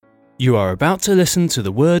You are about to listen to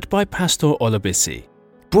the Word by Pastor Olabisi,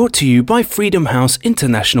 brought to you by Freedom House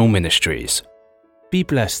International Ministries. Be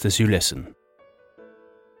blessed as you listen.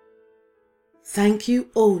 Thank you,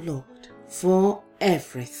 O Lord, for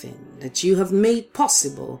everything that you have made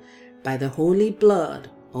possible by the holy blood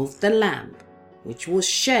of the Lamb, which was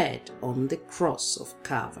shed on the cross of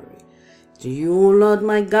Calvary. To you, O Lord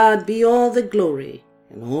my God, be all the glory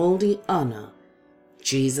and all the honor. In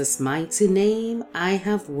Jesus' mighty name I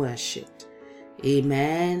have worshipped.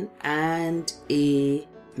 Amen and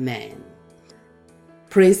amen.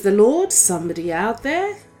 Praise the Lord, somebody out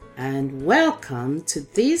there, and welcome to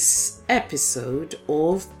this episode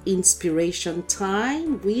of Inspiration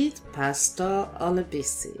Time with Pastor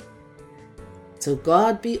Olabisi. To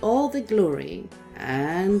God be all the glory,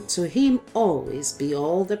 and to Him always be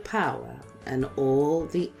all the power and all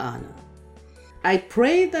the honor. I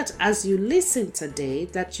pray that as you listen today,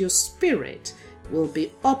 that your spirit will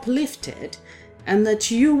be uplifted and that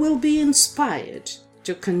you will be inspired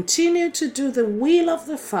to continue to do the will of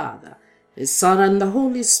the Father, the Son, and the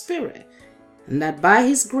Holy Spirit, and that by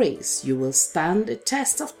His grace you will stand the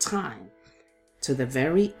test of time to the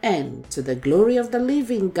very end, to the glory of the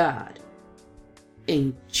living God.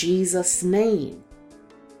 In Jesus' name,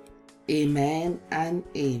 amen and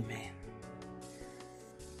amen.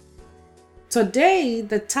 Today,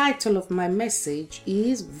 the title of my message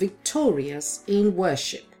is Victorious in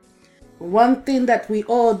Worship. One thing that we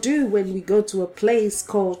all do when we go to a place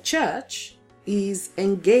called church is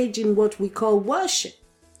engage in what we call worship.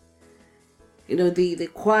 You know, the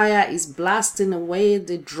choir is blasting away,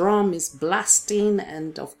 the drum is blasting,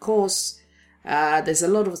 and of course, there's a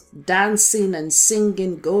lot of dancing and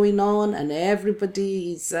singing going on, and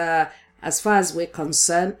everybody is, as far as we're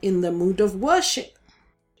concerned, in the mood of worship.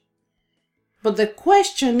 But the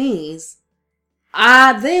question is,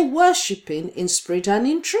 are they worshiping in spirit and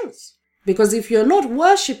in truth? Because if you're not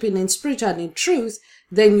worshiping in spirit and in truth,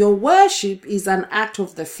 then your worship is an act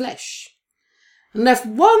of the flesh. And if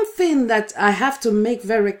one thing that I have to make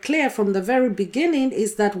very clear from the very beginning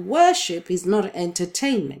is that worship is not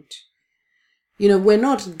entertainment. You know, we're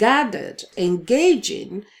not gathered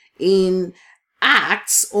engaging in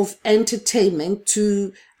acts of entertainment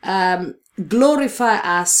to glorify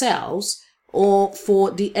ourselves or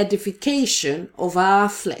for the edification of our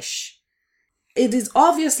flesh. It is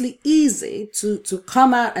obviously easy to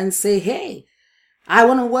come out and say, hey, I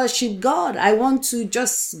want to worship God. I want to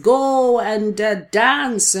just go and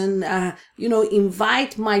dance and,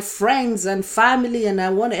 invite my friends and family, and I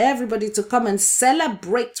want everybody to come and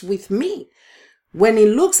celebrate with me. When it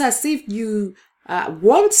looks as if you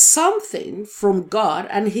want something from God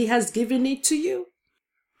and He has given it to you.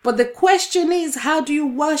 But the question is, how do you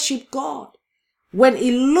worship God? When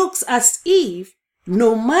it looks as if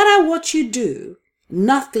no matter what you do,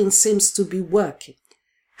 nothing seems to be working.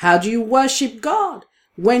 How do you worship God?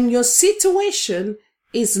 When your situation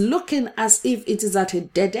is looking as if it is at a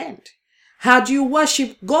dead end. How do you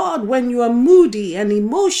worship God when you are moody and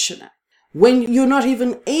emotional? When you're not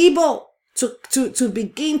even able to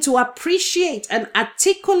begin to appreciate and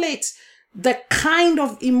articulate the kind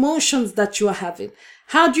of emotions that you are having?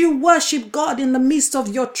 How do you worship God in the midst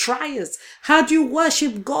of your trials? How do you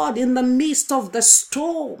worship God in the midst of the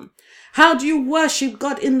storm? How do you worship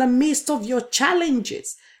God in the midst of your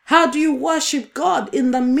challenges? How do you worship God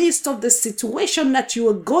in the midst of the situation that you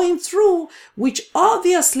are going through, which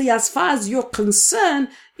obviously, as far as you're concerned,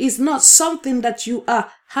 is not something that you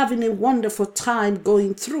are having a wonderful time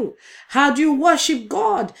going through? How do you worship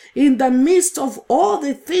God in the midst of all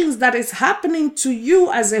the things that is happening to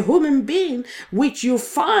you as a human being, which you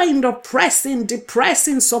find oppressing,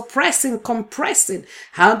 depressing, suppressing, compressing?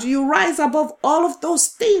 How do you rise above all of those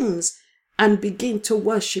things and begin to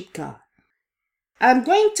worship God? I'm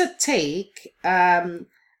going to take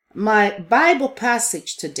my Bible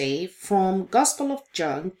passage today from Gospel of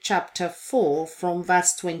John chapter 4 from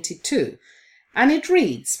verse 22. And it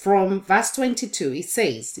reads from verse 22, it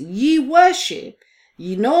says, Ye worship,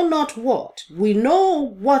 ye know not what. We know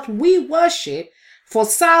what we worship, for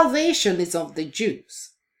salvation is of the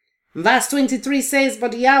Jews. Verse 23 says,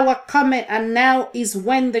 But the hour cometh, and now is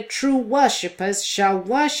when the true worshippers shall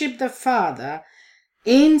worship the Father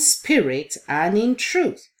in spirit and in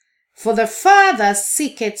truth. For the Father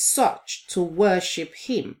seeketh such to worship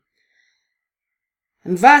Him.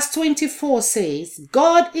 And verse 24 says,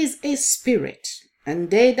 God is a spirit, and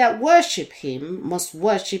they that worship Him must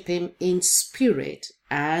worship Him in spirit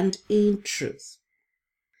and in truth.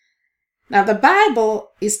 Now the Bible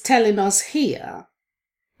is telling us here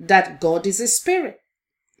that God is a spirit,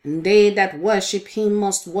 and they that worship Him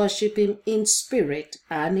must worship Him in spirit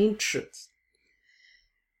and in truth.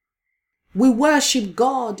 We worship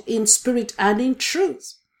God in spirit and in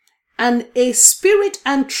truth. And a spirit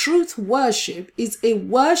and truth worship is a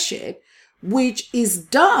worship which is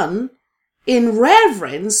done in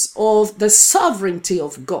reverence of the sovereignty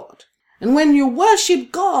of God. And when you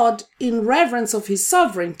worship God in reverence of his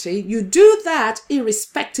sovereignty, you do that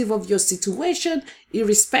irrespective of your situation,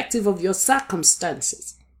 irrespective of your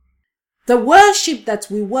circumstances. The worship that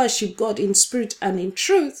we worship God in spirit and in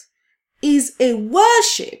truth is a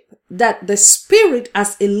worship that the spirit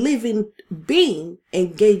as a living being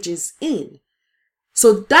engages in.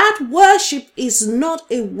 So that worship is not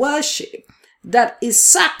a worship that is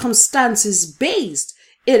circumstances based.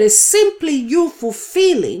 It is simply you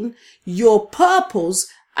fulfilling your purpose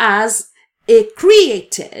as a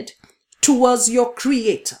created towards your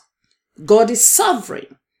creator. God is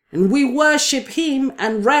sovereign, and we worship him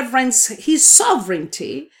and reverence his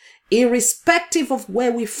sovereignty, irrespective of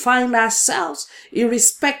where we find ourselves,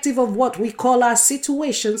 irrespective of what we call our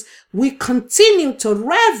situations. We continue to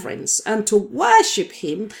reverence and to worship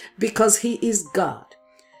him because he is God.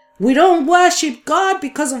 We don't worship God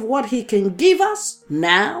because of what he can give us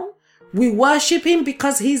now. We worship him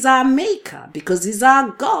because he's our maker, because he's our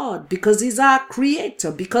God, because he's our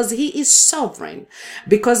creator, because he is sovereign,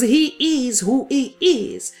 because he is who he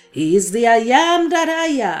is. He is the I am that I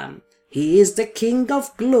am. He is the King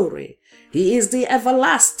of glory. He is the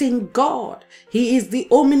everlasting God. He is the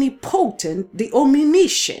omnipotent, the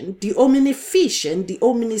omniscient, the omnificent, the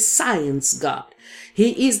omniscience God.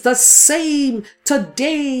 He is the same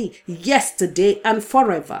today, yesterday, and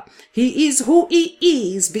forever. He is who he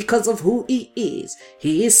is because of who he is.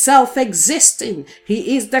 He is self-existing.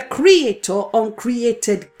 He is the creator,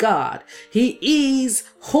 uncreated God. He is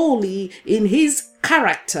holy in his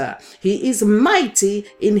character. He is mighty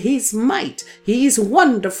in his might. He is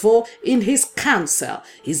wonderful in his counsel.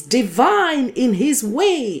 He's divine in his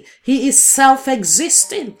way. He is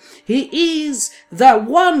self-existing. He is the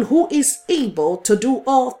one who is able to do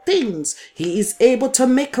all things. He is able to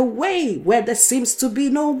make a way where there seems to be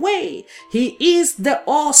no way. He is the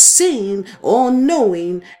all-seeing,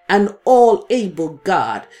 all-knowing, and all-able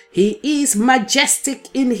God. He is majestic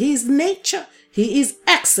in his nature. He is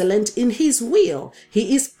excellent in his will.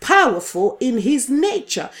 He is powerful in his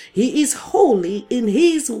nature. He is holy in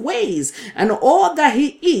his ways. And all that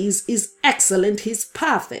he is excellent. He's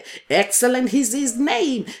perfect. Excellent is his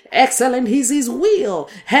name. Excellent is his will.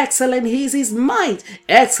 Excellent is his might.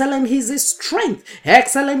 Excellent is his strength.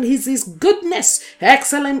 Excellent is his goodness.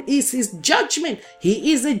 Excellent is his judgment.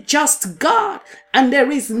 He is a just God. And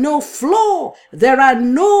there is no flaw. There are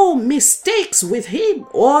no mistakes with him.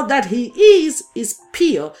 All that he is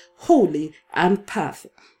pure, holy, and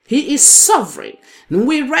perfect. He is sovereign.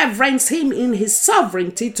 We reverence him in his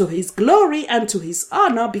sovereignty, to his glory and to his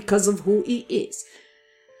honor, because of who he is.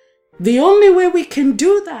 The only way we can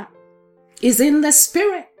do that is in the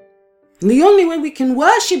spirit. The only way we can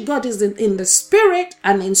worship God is in the spirit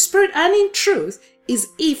and in truth, is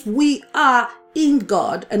if we are in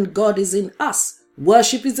God and God is in us.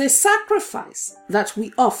 Worship is a sacrifice that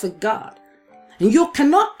we offer God. And you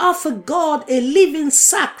cannot offer God a living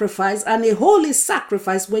sacrifice and a holy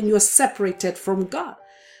sacrifice when you're separated from God,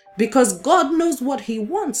 because God knows what he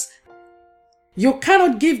wants. You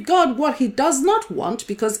cannot give God what he does not want,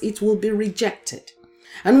 because it will be rejected.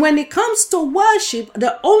 And when it comes to worship,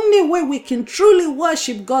 the only way we can truly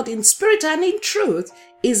worship God in spirit and in truth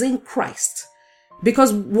is in Christ.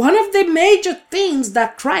 Because one of the major things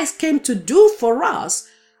that Christ came to do for us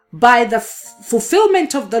by the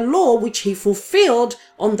fulfillment of the law, which he fulfilled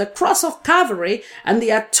on the cross of Calvary, and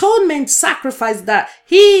the atonement sacrifice that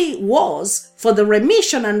he was for the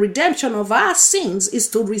remission and redemption of our sins, is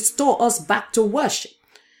to restore us back to worship.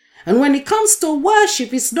 And when it comes to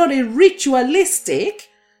worship, it's not a ritualistic,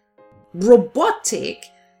 robotic,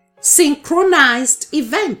 synchronized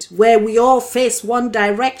event where we all face one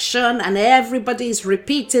direction and everybody is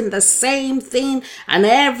repeating the same thing and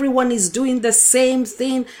everyone is doing the same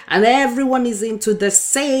thing and everyone is into the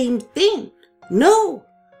same thing. No,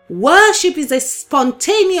 worship is a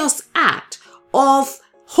spontaneous act of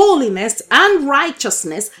holiness and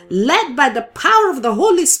righteousness led by the power of the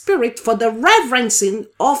Holy Spirit for the reverencing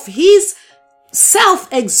of his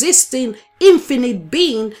self-existing infinite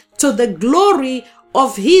being, to the glory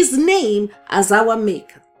of his name as our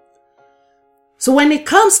maker. So when it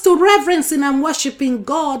comes to reverencing and worshiping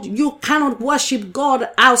God, you cannot worship God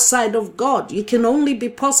outside of God. It can only be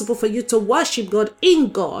possible for you to worship God in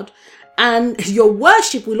God, and your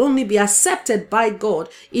worship will only be accepted by God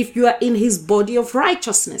if you are in his body of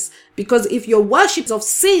righteousness. Because if your worship is of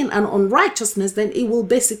sin and unrighteousness, then it will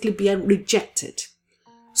basically be rejected.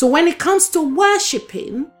 So when it comes to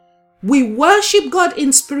worshiping, We worship God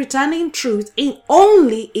in spirit and in truth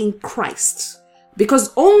only in Christ.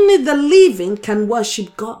 Because only the living can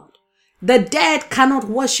worship God. The dead cannot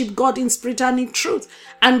worship God in spirit and in truth.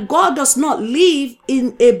 And God does not live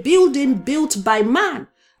in a building built by man.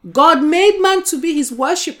 God made man to be his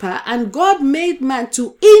worshipper, and God made man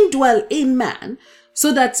to indwell in man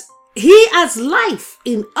so that he as life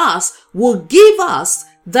in us will give us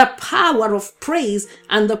the power of praise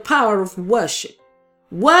and the power of worship.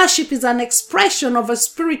 Worship is an expression of a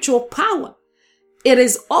spiritual power. It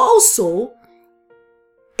is also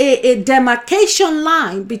a demarcation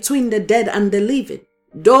line between the dead and the living.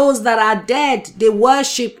 Those that are dead, they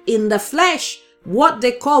worship in the flesh. What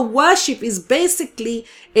they call worship is basically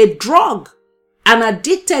a drug, an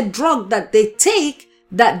addicted drug that they take,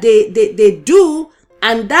 that they do,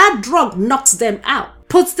 and that drug knocks them out,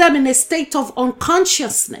 puts them in a state of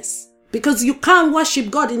unconsciousness. Because you can't worship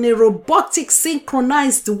God in a robotic,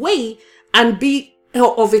 synchronized way and be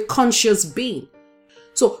of a conscious being.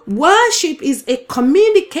 So worship is a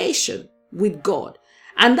communication with God.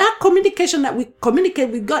 And that communication that we communicate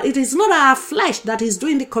with God, it is not our flesh that is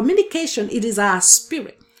doing the communication, it is our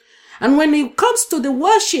spirit. And when it comes to the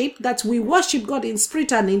worship that we worship God in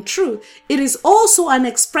spirit and in truth, it is also an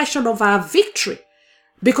expression of our victory.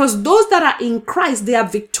 Because those that are in Christ, they are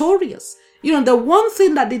victorious. You know, the one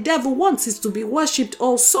thing that the devil wants is to be worshipped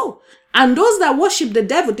also. And those that worship the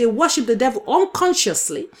devil, they worship the devil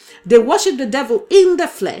unconsciously. They worship the devil in the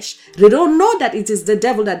flesh. They don't know that it is the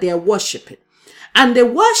devil that they are worshiping. And they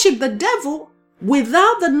worship the devil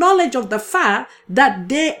without the knowledge of the fact that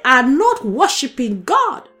they are not worshiping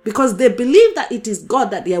God, because they believe that it is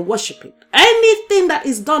God that they are worshiping. Anything that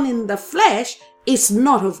is done in the flesh is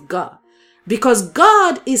not of God, because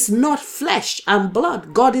God is not flesh and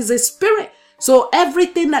blood. God is a spirit. So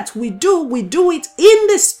everything that we do it in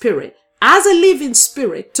the spirit, as a living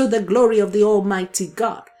spirit, to the glory of the Almighty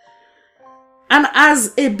God. And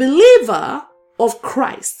as a believer of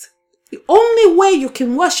Christ, the only way you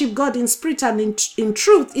can worship God in spirit and in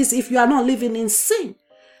truth is if you are not living in sin.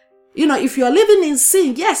 You know, if you are living in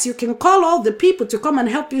sin, yes, you can call all the people to come and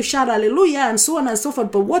help you shout hallelujah and so on and so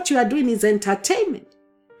forth. But what you are doing is entertainment.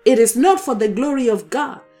 It is not for the glory of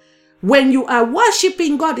God. When you are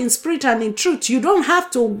worshiping God in spirit and in truth, you don't have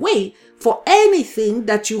to wait for anything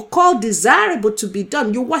that you call desirable to be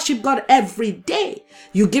done. You worship God every day.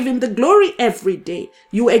 You give him the glory every day.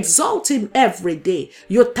 You exalt him every day.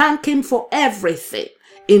 You thank him for everything.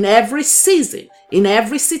 In every season, in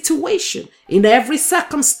every situation, in every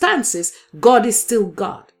circumstances, God is still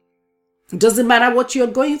God. It doesn't matter what you're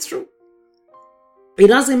going through. It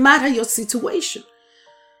doesn't matter your situation.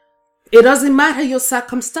 It doesn't matter your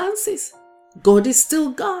circumstances. God is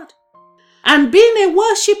still God. And being a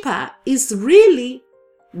worshiper is really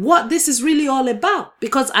what this is really all about.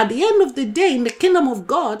 Because at the end of the day, in the kingdom of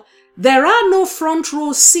God, there are no front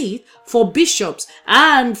row seat for bishops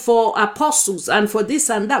and for apostles and for this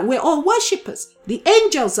and that. We're all worshipers. The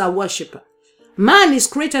angels are worshipers. Man is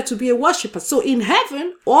created to be a worshiper. So in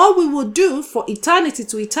heaven, all we will do for eternity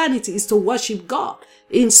to eternity is to worship God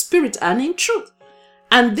in spirit and in truth.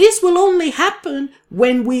 And this will only happen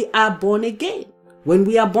when we are born again, when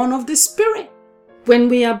we are born of the Spirit, when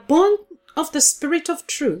we are born of the Spirit of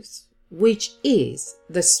truth, which is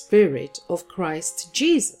the Spirit of Christ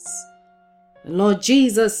Jesus. The Lord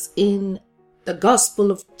Jesus, in the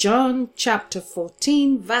Gospel of John chapter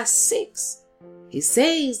 14 verse 6, he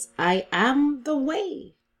says, I am the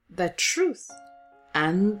way, the truth,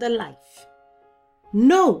 and the life.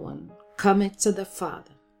 No one cometh to the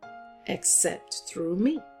Father except through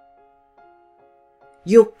me.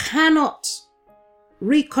 You cannot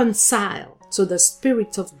reconcile to the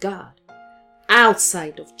Spirit of God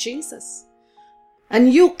outside of Jesus.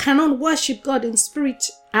 And you cannot worship God in spirit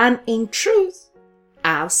and in truth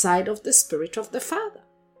outside of the Spirit of the Father.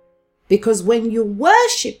 Because when you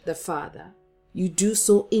worship the Father, you do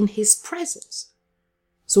so in his presence.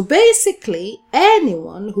 So basically,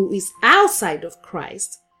 anyone who is outside of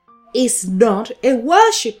Christ is not a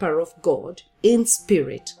worshipper of God in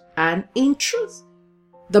spirit and in truth.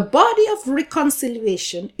 The body of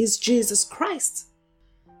reconciliation is Jesus Christ.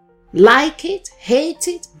 Like it, hate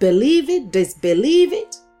it, believe it, disbelieve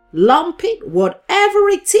it, lump it, whatever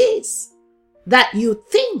it is that you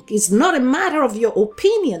think is not a matter of your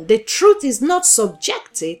opinion. The truth is not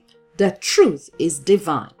subjective. The truth is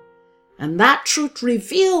divine. And that truth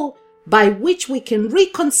revealed by which we can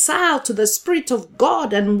reconcile to the Spirit of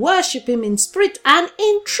God and worship him in spirit and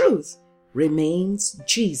in truth remains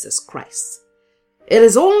Jesus Christ. It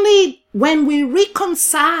is only when we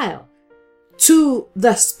reconcile to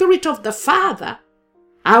the Spirit of the Father,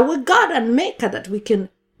 our God and Maker, that we can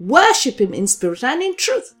worship him in spirit and in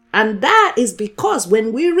truth. And that is because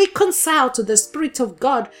when we reconcile to the Spirit of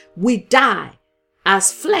God, we die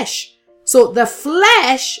as flesh. So the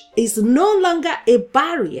flesh is no longer a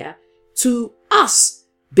barrier to us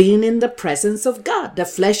being in the presence of God. The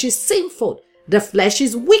flesh is sinful. The flesh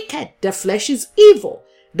is wicked. The flesh is evil.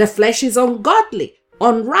 The flesh is ungodly,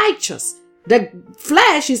 unrighteous. The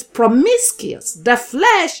flesh is promiscuous. The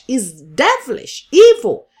flesh is devilish,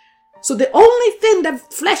 evil. So the only thing the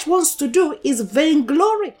flesh wants to do is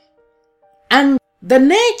vainglory. And the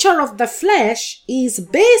nature of the flesh is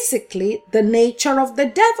basically the nature of the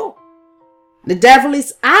devil. The devil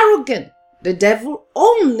is arrogant. The devil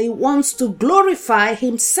only wants to glorify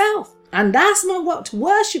himself. And that's not what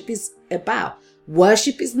worship is about.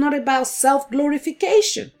 Worship is not about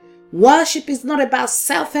self-glorification. Worship is not about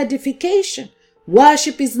self-edification.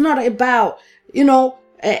 Worship is not about,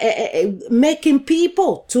 making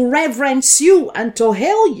people to reverence you and to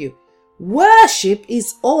hail you. Worship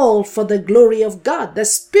is all for the glory of God. The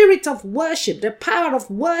spirit of worship, the power of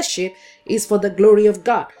worship is for the glory of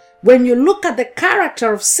God. When you look at the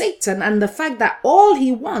character of Satan and the fact that all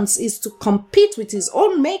he wants is to compete with his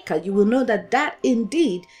own maker, you will know that that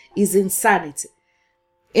indeed is insanity.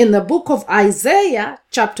 In the book of Isaiah,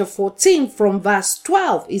 chapter 14, from verse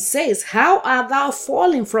 12, it says, "How art thou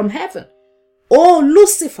fallen from heaven, O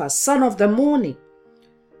Lucifer, son of the morning?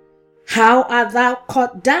 How art thou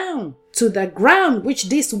cut down to the ground, which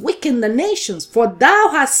didst weaken the nations? For thou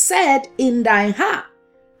hast said in thine heart,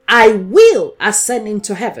 I will ascend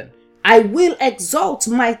into heaven. I will exalt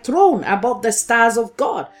my throne above the stars of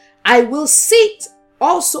God. I will sit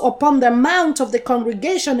also upon the mount of the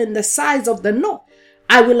congregation in the sides of the north.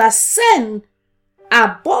 I will ascend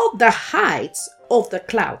above the heights of the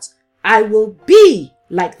clouds. I will be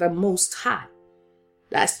like the Most High."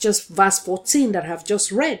 That's just verse 14 that I've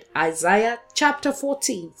just read. Isaiah chapter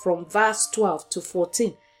 14 from verse 12 to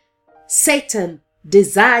 14. Satan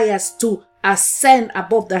desires to ascend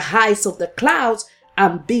above the heights of the clouds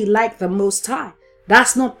and be like the Most High.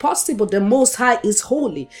 That's not possible. The Most High is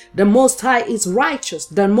holy. The Most High is righteous.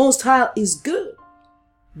 The Most High is good.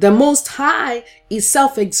 The Most High is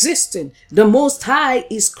self-existing. The Most High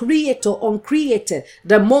is creator, uncreated.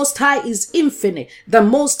 The Most High is infinite. The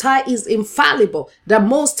Most High is infallible. The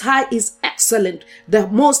Most High is excellent. The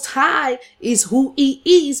Most High is who he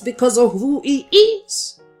is because of who he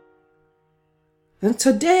is. And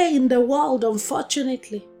today in the world,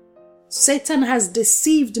 unfortunately, Satan has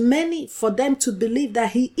deceived many for them to believe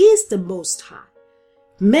that he is the Most High.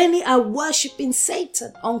 Many are worshiping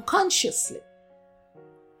Satan unconsciously.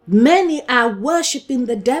 Many are worshiping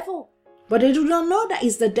the devil, but they do not know that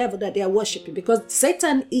it's the devil that they are worshiping, because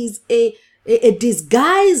Satan is a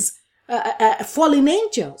disguised fallen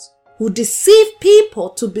angels who deceive people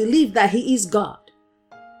to believe that he is God.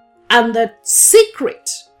 And the secret,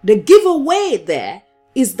 the giveaway there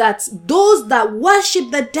is that those that worship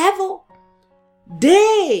the devil,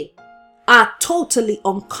 they are totally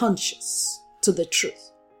unconscious to the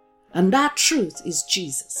truth. And that truth is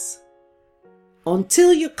Jesus.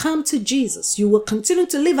 Until you come to Jesus, you will continue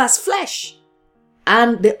to live as flesh.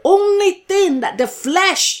 And the only thing that the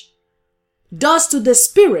flesh does to the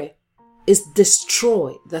spirit is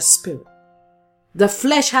destroy the spirit. The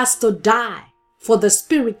flesh has to die for the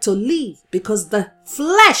spirit to live, because the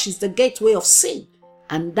flesh is the gateway of sin.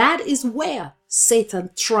 And that is where Satan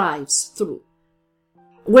thrives through.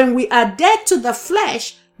 When we are dead to the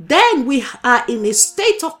flesh, then we are in a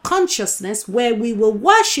state of consciousness where we will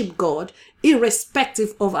worship God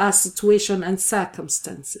irrespective of our situation and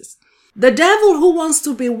circumstances. The devil who wants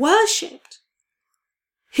to be worshipped,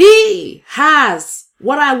 he has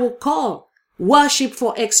what I will call worship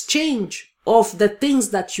for exchange of the things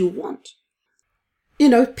that you want.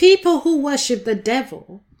 People who worship the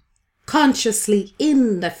devil consciously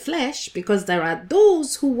in the flesh, because there are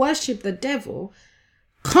those who worship the devil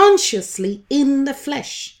consciously in the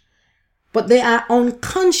flesh, but they are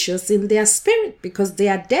unconscious in their spirit because they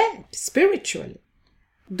are dead spiritually.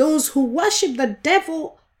 Those who worship the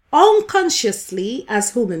devil unconsciously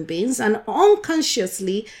as human beings and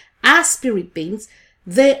unconsciously as spirit beings,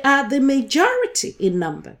 they are the majority in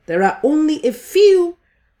number. There are only a few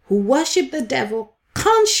who worship the devil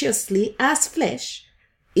consciously as flesh,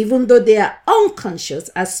 even though they are unconscious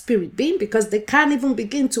as spirit being, because they can't even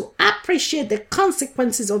begin to appreciate the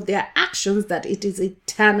consequences of their actions, that it is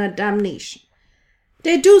eternal damnation.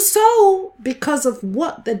 They do so because of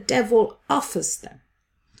what the devil offers them,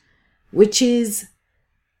 which is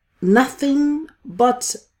nothing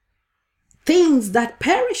but things that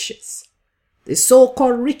perishes, the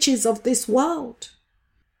so-called riches of this world.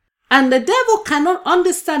 And the devil cannot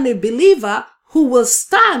understand a believer who will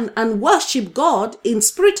stand and worship God in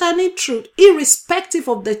spirit and in truth, irrespective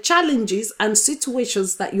of the challenges and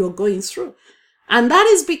situations that you're going through. And that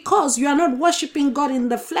is because you are not worshiping God in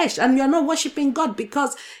the flesh, and you are not worshiping God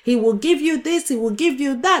because he will give you this, he will give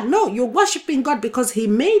you that. No, you're worshiping God because he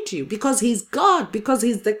made you, because he's God, because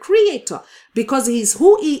he's the creator, because he's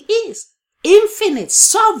who he is, infinite,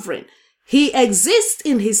 sovereign. He exists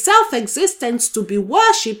in his self-existence to be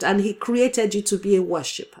worshipped, and he created you to be a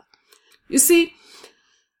worshiper. You see,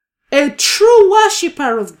 a true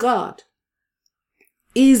worshiper of God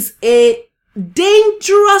is a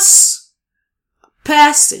dangerous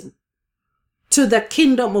person to the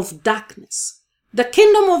kingdom of darkness. The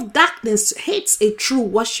kingdom of darkness hates a true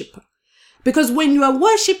worshiper, because when you are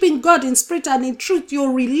worshiping God in spirit and in truth,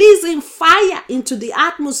 you're releasing fire into the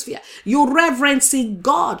atmosphere. You're reverencing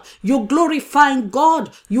God. You're glorifying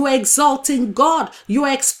God. You're exalting God.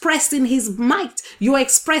 You're expressing his might. You're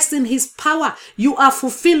expressing his power. You are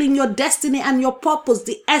fulfilling your destiny and your purpose,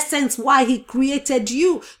 the essence why he created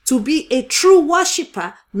you, to be a true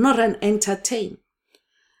worshiper, not an entertainer.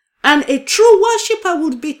 And a true worshiper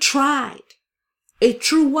would be tried. A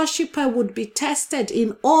true worshiper would be tested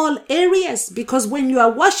in all areas, because when you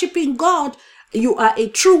are worshiping God, you are a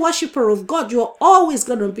true worshiper of God. You're always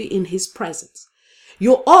going to be in his presence.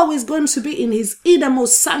 You're always going to be in his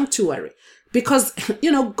innermost sanctuary, because,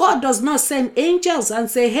 God does not send angels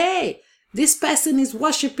and say, hey, this person is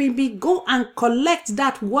worshiping me. Go and collect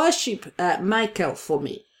that worship, Michael, for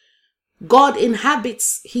me. God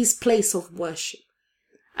inhabits his place of worship.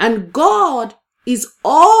 And God is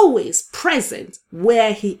always present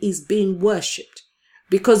where he is being worshipped,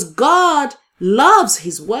 because God loves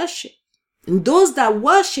his worship. And those that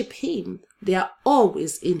worship him, they are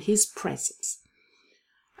always in his presence.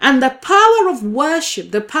 And the power of worship,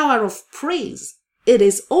 the power of praise, it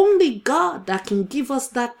is only God that can give us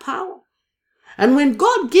that power. And when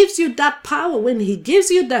God gives you that power, when he gives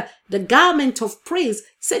you the garment of praise,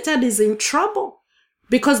 Satan is in trouble.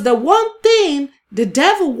 Because the one thing the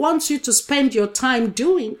devil wants you to spend your time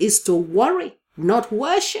doing is to worry, not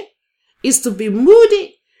worship, is to be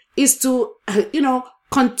moody, is to,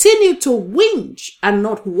 continue to whinge and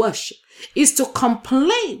not worship, is to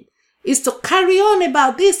complain, is to carry on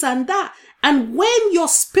about this and that. And when your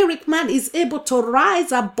spirit man is able to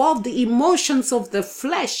rise above the emotions of the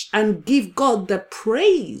flesh and give God the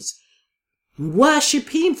praise, worship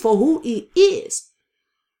him for who he is,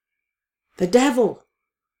 the devil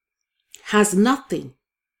has nothing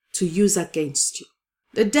to use against you.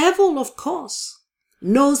 The devil, of course,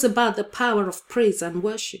 knows about the power of praise and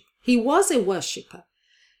worship. He was a worshiper.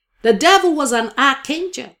 The devil was an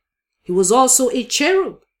archangel. He was also a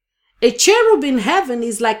cherub. A cherub in heaven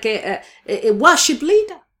is like a worship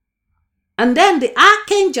leader. And then the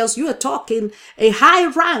archangels, you are talking a high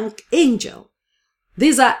rank angel.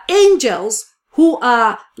 These are angels who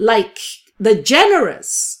are like the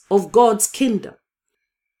generals of God's kingdom.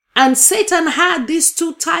 And Satan had these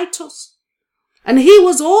two titles. And he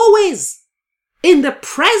was always in the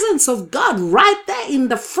presence of God, right there in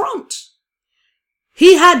the front.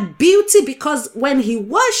 He had beauty because when he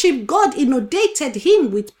worshipped God, inundated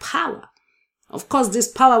him with power. Of course, this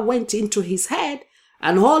power went into his head,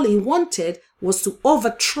 and all he wanted was to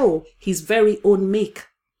overthrow his very own maker.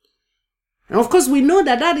 And of course, we know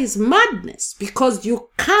that that is madness, because you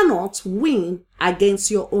cannot win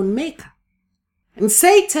against your own maker. And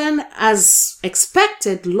Satan, as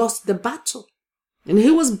expected, lost the battle. And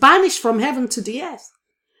he was banished from heaven to the earth.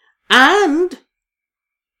 And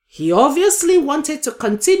he obviously wanted to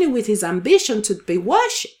continue with his ambition to be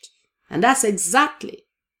worshipped. And that's exactly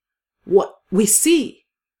what we see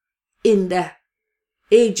in the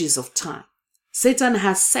ages of time. Satan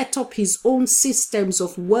has set up his own systems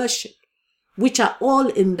of worship, which are all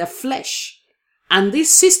in the flesh. And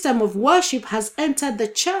this system of worship has entered the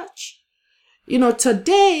church.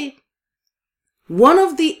 Today, one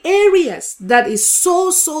of the areas that is so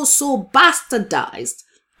bastardized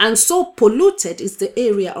and so polluted is the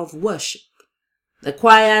area of worship. The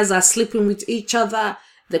choirs are sleeping with each other.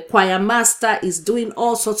 The choir master is doing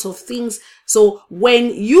all sorts of things. So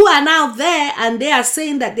when you are now there and they are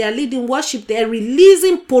saying that they are leading worship, they are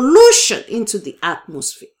releasing pollution into the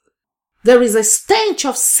atmosphere. There is a stench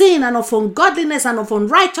of sin and of ungodliness and of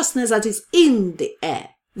unrighteousness that is in the air.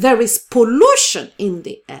 There is pollution in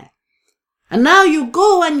the air. And now you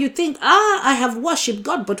go and you think, I have worshipped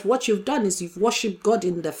God. But what you've done is you've worshipped God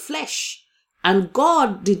in the flesh. And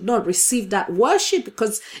God did not receive that worship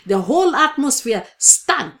because the whole atmosphere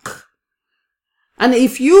stank. And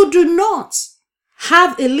if you do not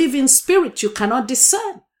have a living spirit, you cannot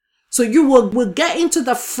discern. So you will get into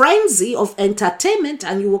the frenzy of entertainment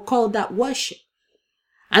and you will call that worship.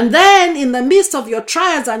 And then in the midst of your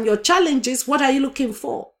trials and your challenges, what are you looking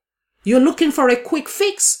for? You're looking for a quick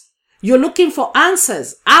fix. You're looking for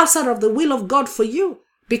answers outside of the will of God for you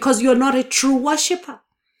because you're not a true worshiper.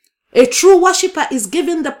 A true worshiper is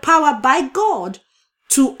given the power by God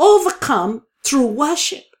to overcome through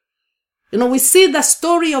worship. We see the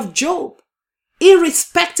story of Job.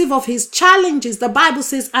 Irrespective of his challenges, the Bible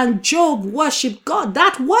says, and Job worshiped God.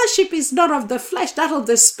 That worship is not of the flesh, that of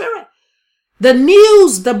the spirit.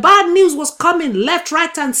 The bad news was coming left,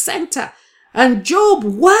 right, and center. And Job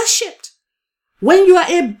worshipped. When you are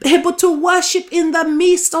able to worship in the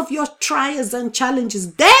midst of your trials and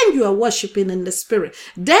challenges, then you are worshiping in the spirit.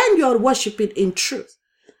 Then you are worshiping in truth.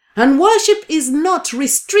 And worship is not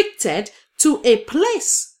restricted to a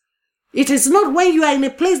place. It is not when you are in a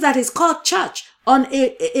place that is called church on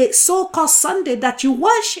a so-called Sunday that you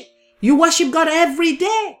worship. You worship God every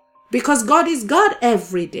day because God is God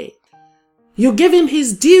every day. You give him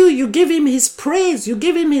his due, you give him his praise, you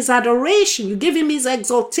give him his adoration, you give him his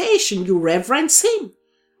exaltation, you reverence him.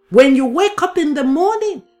 When you wake up in the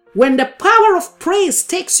morning, when the power of praise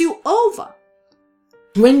takes you over,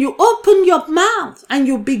 when you open your mouth and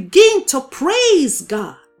you begin to praise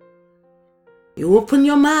God, you open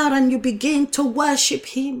your mouth and you begin to worship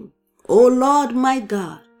him. Oh Lord my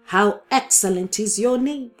God, how excellent is your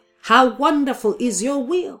name. How wonderful is your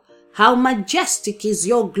will. How majestic is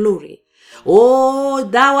your glory. Oh,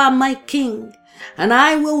 thou art my King, and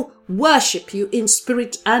I will worship you in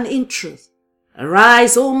spirit and in truth.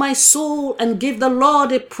 Arise, O my soul, and give the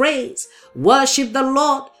Lord a praise. Worship the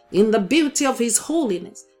Lord in the beauty of his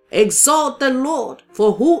holiness. Exalt the Lord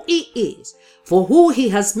for who he is, for who he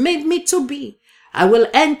has made me to be. I will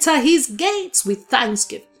enter his gates with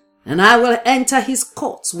thanksgiving, and I will enter his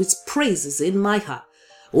courts with praises in my heart.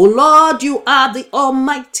 O Lord, you are the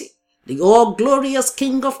Almighty, the all-glorious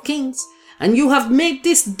King of kings, and you have made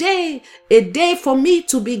this day a day for me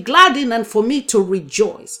to be glad in and for me to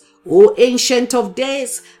rejoice. O Ancient of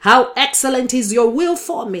Days, how excellent is your will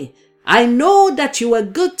for me. I know that you are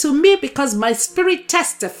good to me because my spirit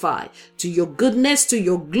testifies to your goodness, to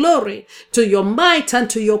your glory, to your might, and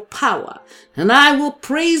to your power. And I will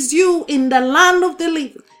praise you in the land of the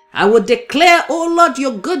living. I will declare, O Lord,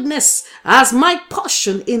 your goodness as my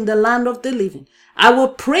portion in the land of the living. I will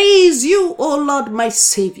praise you, O Lord, my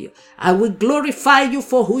Savior. I will glorify you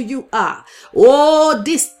for who you are. Oh,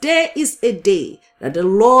 this day is a day that the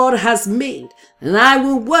Lord has made, and I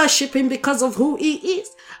will worship him because of who he is.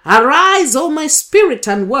 Arise, O my spirit,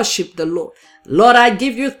 and worship the Lord. Lord, I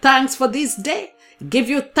give you thanks for this day. Give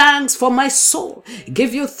you thanks for my soul.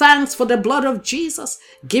 Give you thanks for the blood of Jesus.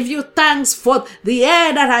 Give you thanks for the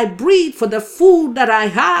air that I breathe, for the food that I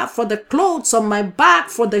have, for the clothes on my back,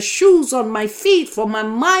 for the shoes on my feet, for my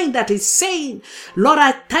mind that is sane. Lord,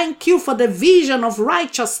 I thank you for the vision of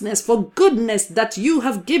righteousness, for goodness that you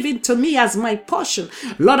have given to me as my portion.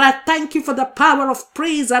 Lord, I thank you for the power of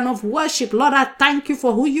praise and of worship. Lord, I thank you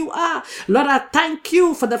for who you are. Lord, I thank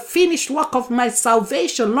you for the finished work of my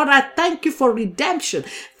salvation. Lord, I thank you for redemption.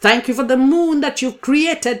 Thank you for the moon that you've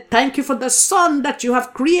created. Thank you for the sun that you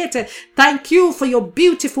have created. Thank you for your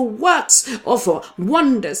beautiful works of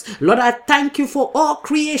wonders. Lord, I thank you for all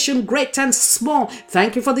creation, great and small.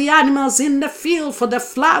 Thank you for the animals in the field, for the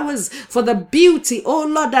flowers, for the beauty, oh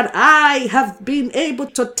Lord, that I have been able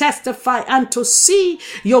to testify and to see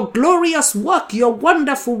your glorious work, your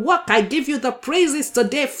wonderful work. I give you the praises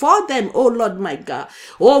today for them, oh Lord, my God.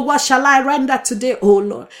 Oh, what shall I render today, oh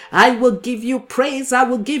Lord? I will give you praise. I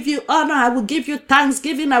will give you honor. I will give you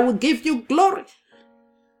thanksgiving. I will give you glory.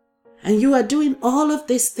 And you are doing all of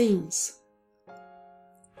these things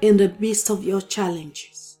in the midst of your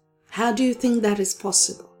challenges. How do you think that is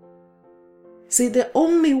possible? See, the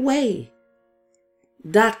only way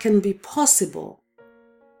that can be possible,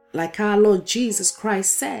 like our Lord Jesus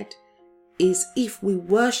Christ said, is if we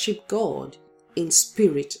worship God in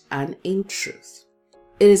spirit and in truth.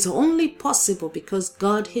 It is only possible because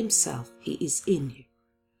God himself, he is in you.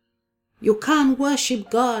 You can't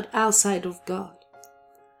worship God outside of God.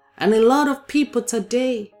 And a lot of people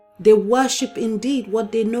today, they worship indeed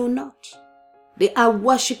what they know not. They are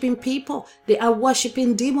worshiping people. They are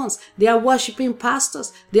worshiping demons. They are worshiping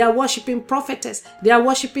pastors. They are worshiping prophetess. They are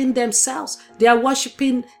worshiping themselves. They are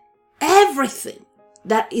worshiping everything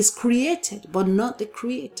that is created, but not the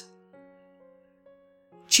Creator.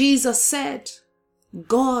 Jesus said,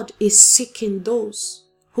 God is seeking those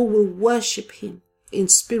who will worship him in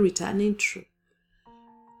spirit and in truth.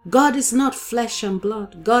 God is not flesh and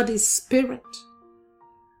blood. God is spirit.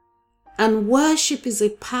 And worship is a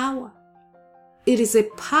power. It is a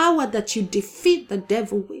power that you defeat the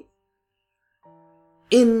devil with.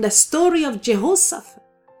 In the story of Jehoshaphat,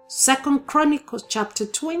 2 Chronicles chapter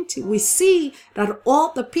 20, we see that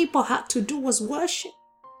all the people had to do was worship.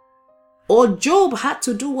 All Job had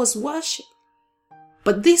to do was worship.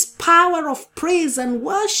 But this power of praise and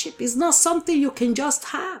worship is not something you can just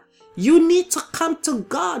have. You need to come to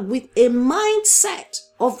God with a mindset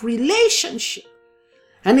of relationship.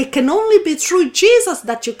 And it can only be through Jesus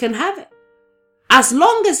that you can have it. As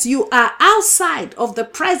long as you are outside of the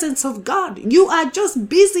presence of God, you are just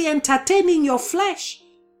busy entertaining your flesh.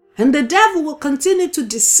 And the devil will continue to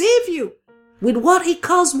deceive you with what he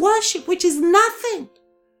calls worship, which is nothing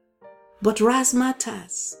but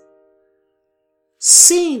razzmatazz.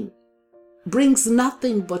 Sin brings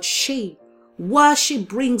nothing but shame. Worship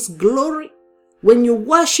brings glory. When you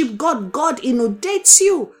worship God, God inundates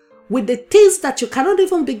you with the things that you cannot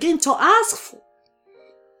even begin to ask for.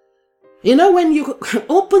 You know, when you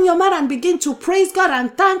open your mouth and begin to praise God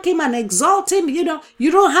and thank Him and exalt Him, you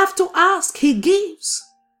don't have to ask. He gives.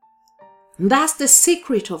 And that's the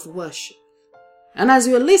secret of worship. And as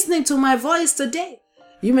you're listening to my voice today,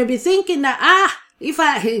 you may be thinking that, if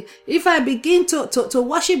I begin to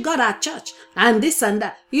worship God at church and this and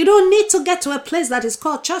that, you don't need to get to a place that is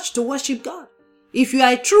called church to worship God. If you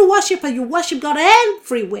are a true worshiper, you worship God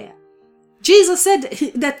everywhere. Jesus said,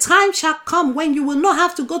 the time shall come when you will not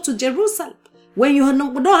have to go to Jerusalem, when you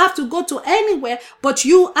don't have to go to anywhere, but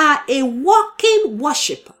you are a walking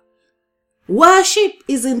worshiper. Worship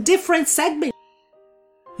is in different segments.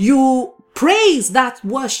 You praise, that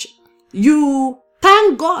worship. You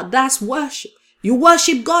thank God, that's worship. You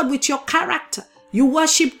worship God with your character. You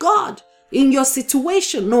worship God in your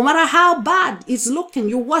situation, no matter how bad it's looking.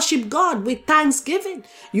 You worship God with thanksgiving.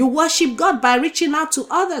 You worship God by reaching out to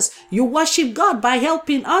others. You worship God by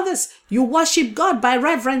helping others. You worship God by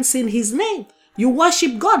reverencing His name. You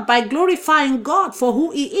worship God by glorifying God for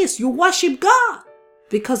who He is. You worship God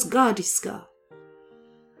because God is God.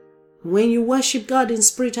 When you worship God in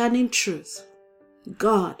spirit and in truth,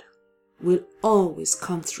 God will always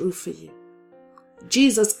come through for you.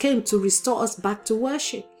 Jesus came to restore us back to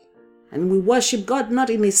worship. And we worship God not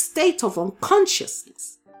in a state of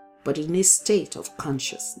unconsciousness, but in a state of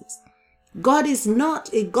consciousness. God is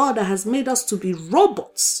not a God that has made us to be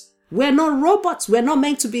robots. We're not robots. We're not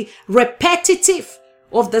meant to be repetitive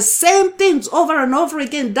of the same things over and over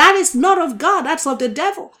again. That is not of God. That's of the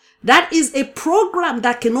devil. That is a program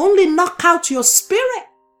that can only knock out your spirit.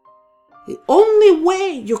 The only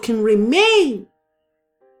way you can remain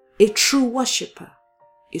a true worshiper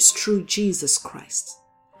is through Jesus Christ.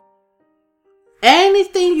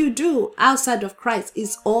 Anything you do outside of Christ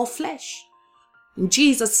is all flesh. And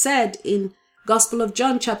Jesus said in Gospel of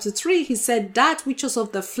John chapter 3, He said, that which is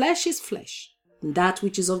of the flesh is flesh, and that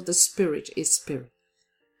which is of the spirit is spirit.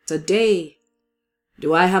 Today,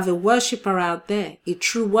 do I have a worshiper out there, a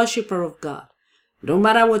true worshiper of God? No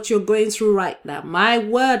matter what you're going through right now, my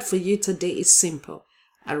word for you today is simple.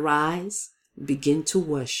 Arise, begin to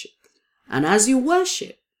worship. And as you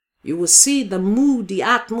worship, you will see the mood, the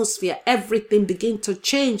atmosphere, everything begin to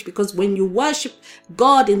change, because when you worship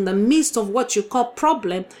God in the midst of what you call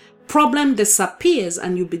problem disappears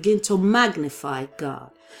and you begin to magnify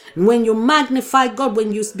God. And when you magnify God,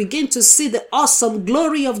 when you begin to see the awesome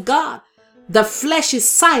glory of God, the flesh is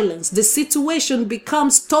silenced. The situation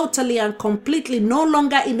becomes totally and completely no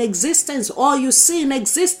longer in existence. All you see in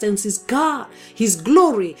existence is God, His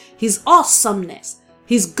glory, His awesomeness,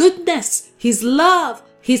 His goodness, His love,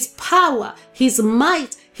 His power, His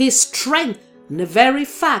might, His strength, and the very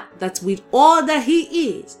fact that with all that He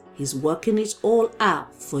is, He's working it all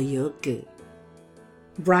out for your good.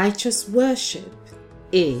 Righteous worship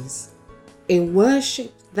is a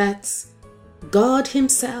worship that God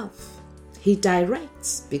Himself, He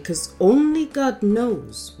directs, because only God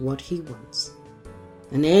knows what He wants.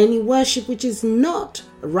 And any worship which is not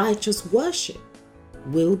righteous worship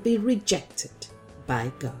will be rejected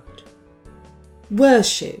by God.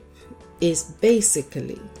 Worship is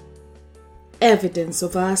basically evidence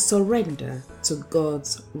of our surrender to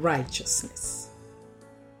God's righteousness.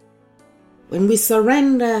 When we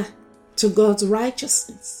surrender to God's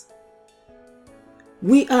righteousness,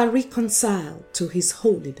 we are reconciled to His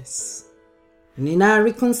holiness. And in our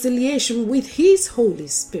reconciliation with His Holy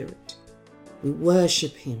Spirit, we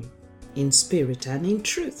worship Him in spirit and in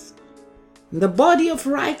truth. The body of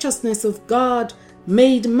righteousness of God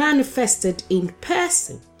made manifested in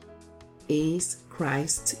person is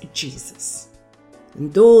Christ Jesus.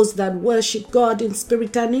 And those that worship God in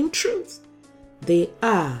spirit and in truth, they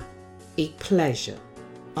are a pleasure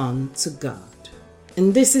unto God.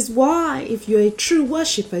 And this is why, if you're a true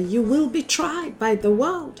worshipper, you will be tried by the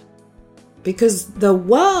world. Because the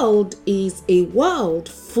world is a world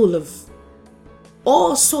full of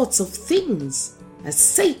all sorts of things, as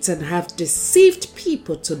Satan have deceived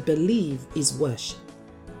people to believe is worship.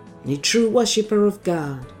 And a true worshipper of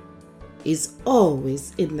God is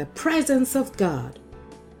always in the presence of God,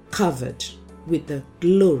 covered with the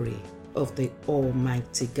glory of the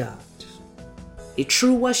Almighty God. A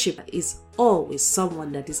true worshipper is always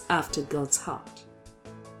someone that is after God's heart.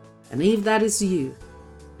 And if that is you,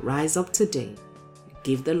 rise up today and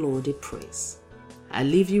give the Lord a praise. I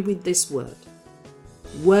leave you with this word.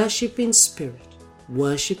 Worship in spirit,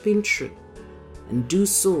 worship in truth, and do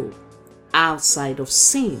so outside of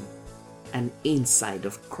sin and inside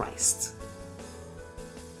of Christ.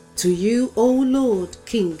 To you, O Lord,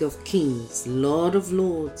 King of kings, Lord of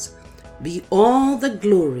lords, be all the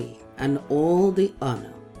glory and all the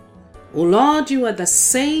honor. O Lord, you are the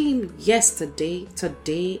same yesterday,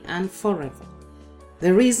 today, and forever.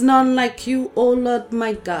 There is none like you, O Lord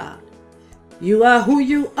my God. You are who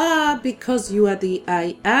you are because you are the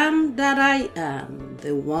I am that I am,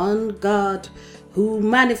 the one God who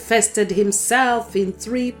manifested himself in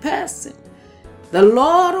three persons. The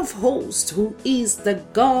Lord of hosts, who is the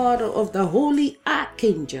God of the holy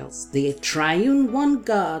archangels, the triune one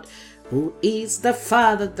God, who is the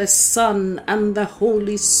Father, the Son, and the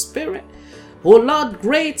Holy Spirit. O Lord,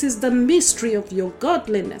 great is the mystery of your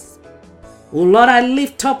godliness. O Lord, I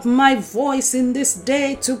lift up my voice in this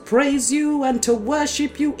day to praise you and to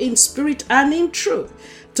worship you in spirit and in truth,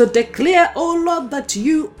 to declare, O Lord, that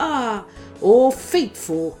you are, O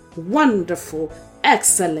faithful, wonderful,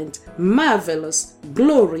 excellent, marvelous,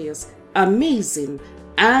 glorious, amazing,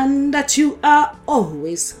 and that you are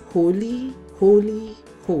always holy, holy,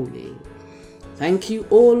 holy. Thank you,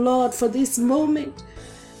 O Lord, for this moment.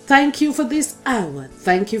 Thank you for this hour.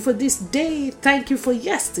 Thank you for this day. Thank you for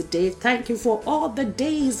yesterday. Thank you for all the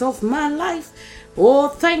days of my life. Oh,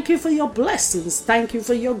 thank you for your blessings. Thank you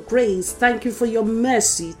for your grace. Thank you for your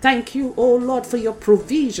mercy. Thank you, oh Lord, for your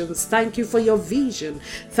provisions. Thank you for your vision.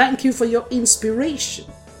 Thank you for your inspiration.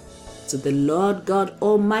 To the Lord God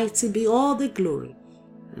Almighty be all the glory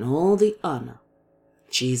and all the honor.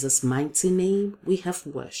 In Jesus' mighty name we have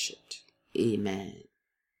worshipped. Amen.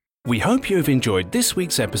 We hope you have enjoyed this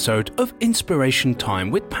week's episode of Inspiration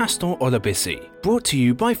Time with Pastor Olabisi, brought to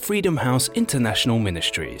you by Freedom House International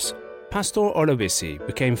Ministries. Pastor Olabisi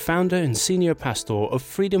became founder and senior pastor of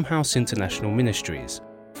Freedom House International Ministries,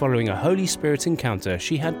 following a Holy Spirit encounter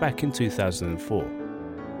she had back in 2004.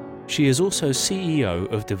 She is also CEO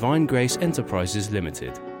of Divine Grace Enterprises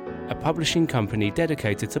Limited, a publishing company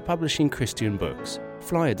dedicated to publishing Christian books,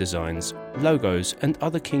 flyer designs, logos, and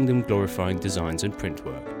other kingdom-glorifying designs and print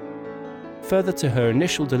work. Further to her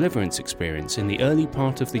initial deliverance experience in the early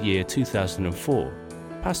part of the year 2004,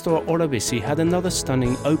 Pastor Olabisi had another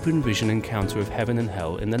stunning open vision encounter of heaven and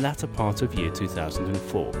hell in the latter part of year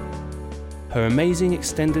 2004. Her amazing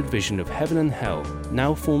extended vision of heaven and hell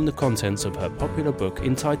now form the contents of her popular book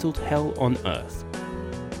entitled Hell on Earth.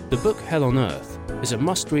 The book Hell on Earth is a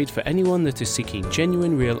must-read for anyone that is seeking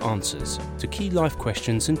genuine real answers to key life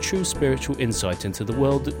questions and true spiritual insight into the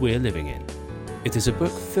world that we are living in. It is a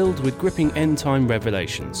book filled with gripping end-time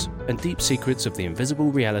revelations and deep secrets of the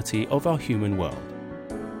invisible reality of our human world.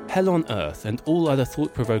 Hell on Earth and all other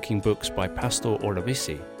thought-provoking books by Pastor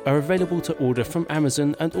Olabisi are available to order from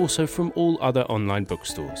Amazon and also from all other online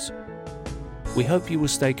bookstores. We hope you will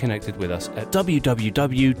stay connected with us at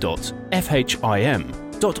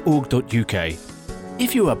www.fhim.org.uk.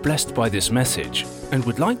 If you are blessed by this message and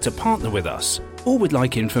would like to partner with us, or would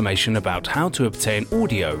like information about how to obtain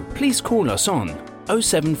audio, please call us on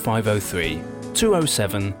 07503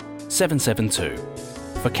 207 772.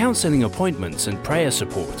 For counselling appointments and prayer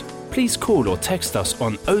support, please call or text us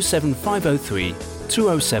on 07503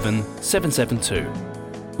 207 772.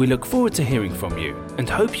 We look forward to hearing from you and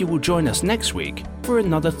hope you will join us next week for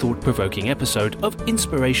another thought-provoking episode of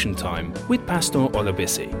Inspiration Time with Pastor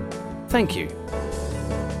Olabisi. Thank you.